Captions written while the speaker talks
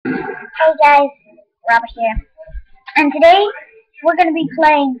Hey guys, Robert here. And today we're going to be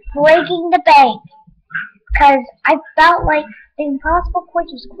playing Breaking the Bank. Because I felt like the impossible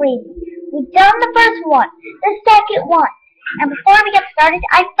quiz was crazy. We've done the first one, the second one. And before we get started,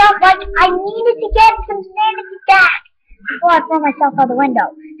 I felt like I needed to get some sanity back before I throw myself out the window.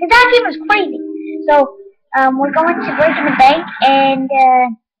 Because that game was crazy. So, we're going to Breaking the Bank. And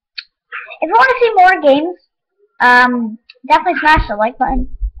if you want to see more games, definitely smash the like button.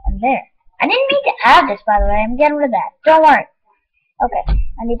 And there. I didn't mean to add this, by the way. I'm getting rid of that. Don't worry. Okay,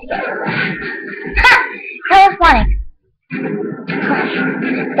 I need to get rid of that. Ha! That was funny.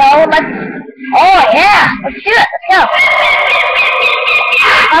 So, let's... Oh, yeah! Let's do it! Let's go!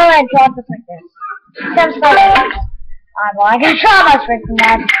 How do I drop this like this? Sounds funny. Well, I can try much for from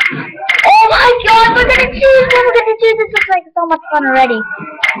that. Oh my god, we're gonna choose! We're gonna choose! This looks like so much fun already.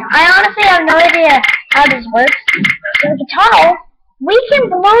 I honestly have no idea how this works. So we can tunnel. We can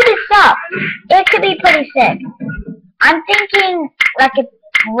blow this up. It could be pretty sick. I'm thinking wrecking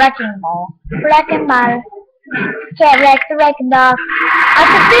ball. Wrecking ball. Can't wreck the wrecking ball. I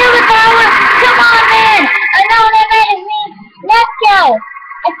can feel the power. Come on, man. I know what that is me. Let's go.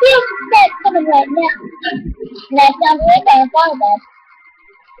 I feel success coming right now. And that sounds way better than that.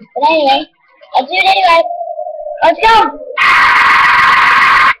 But anyway, let's do it anyway. Let's go.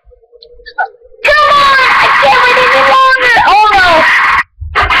 Come on! I can't wait any longer! Oh no!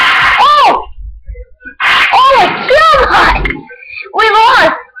 Oh my god! We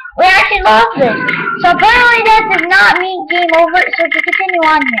lost! We actually lost this. So apparently that does not mean game over, so to continue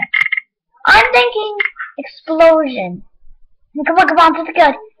on here. I'm thinking explosion. Come on, this is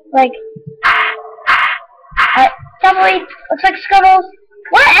good. Like, definitely looks like Scribbles.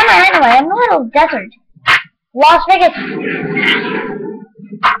 Where am I anyway? I'm in a little desert. Las Vegas.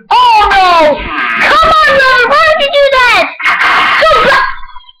 Oh no! Come on, Robert! Why did you do that?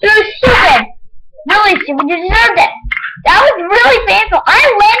 You're stupid. Really stupid. You deserved it. That was really painful. I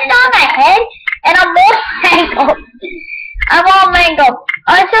landed on my head, and I'm all mangled. I'm all mangled.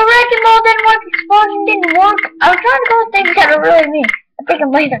 So wrecking ball didn't work. Explosion didn't work. I was trying to go with things that are really mean. I'm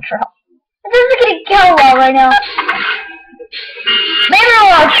thinking laser trail. This isn't getting killed well right now. Maybe it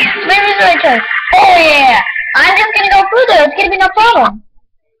will. Maybe it's the right choice. Oh yeah. I'm just gonna go through there. It's gonna be no problem.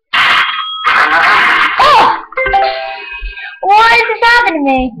 Oh! Why is this happening to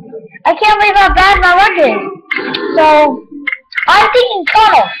me? I can't believe how bad my luck is. So, I'm thinking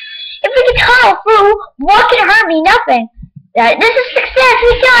tunnel. If we can tunnel through, what can hurt me? Nothing. This is success.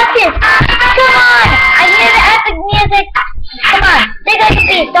 We got this. Come on. I hear the epic music. Come on. Dig like a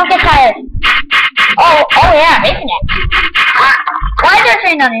beast. Don't get tired. Oh yeah. Making it. Why is there a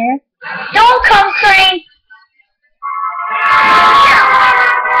train down here? Don't come, train.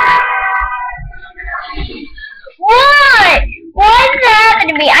 What? What is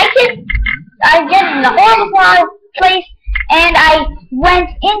happening to me? I get in a horrible place, and I went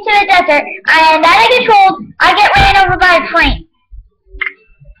into the desert, and out of control, I get ran over by a train.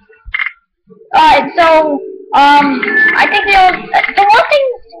 So, I think the one thing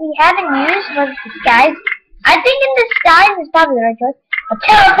we haven't used was disguise. I think in disguise is probably the right choice. A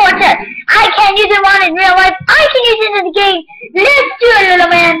teleporter! I can't use it one in real life. I can use it in the game. Let's do it,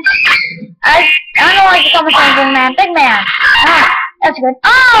 little man. I don't like to call myself little man. Big man. Ah, that's good.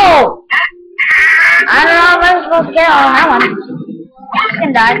 Oh! I don't know if I'm supposed to get on that one. Just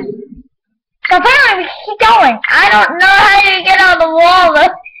gonna die. So apparently we can keep going. I don't know how you get on the wall,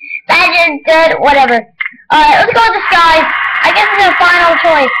 though. That is good. Whatever. Alright, let's go with disguise. I guess it's a final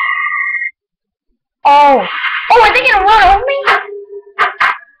choice. Oh, are they gonna run over me?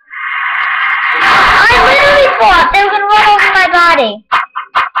 I literally thought they were gonna run over my body.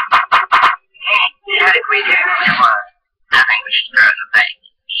 Yeah, if we do, come on. I think we should throw the bank,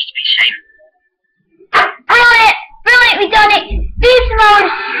 just to be safe. Brilliant! Brilliant! We done it! Beast mode!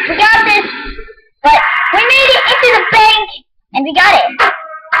 We got this! But we made it into the bank, and we got it!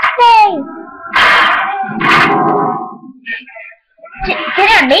 Yay! Did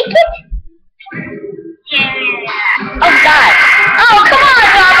I make it? Yeah. Oh god! Oh, come on,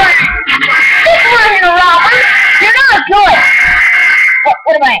 Robert! This wasn't a Robert! You're not good!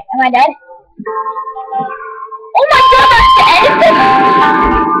 What am I? Am I dead? Oh my god, that's dead!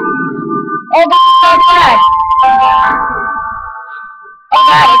 Oh, this is so bad! Oh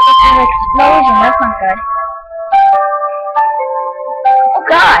god, it's just an explosion, that's not good. Oh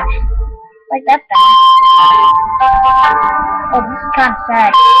god! Like that's bad. Oh, this is kind of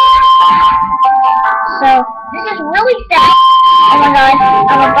sad. So, this is really sad. Oh my god,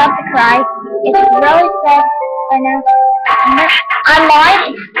 I'm about to cry. It's really sad right now. I'm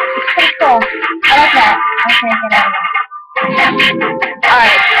live. It's pretty cool. I like that. Okay, get out of that.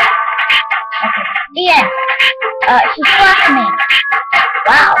 Alright. She slapped me.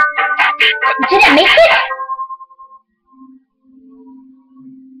 Wow. Did it make it?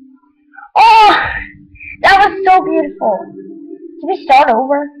 Oh, that was so beautiful. Did we start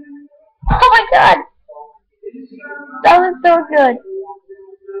over? Oh my god. That was so good.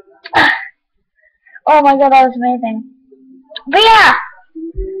 Oh my god, that was amazing. But yeah,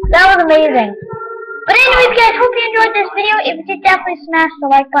 that was amazing. But anyways guys, hope you enjoyed this video. If you did, definitely smash the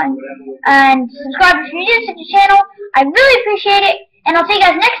like button and subscribe if you're new to the channel. I really appreciate it. And I'll see you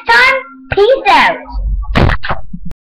guys next time. Peace out.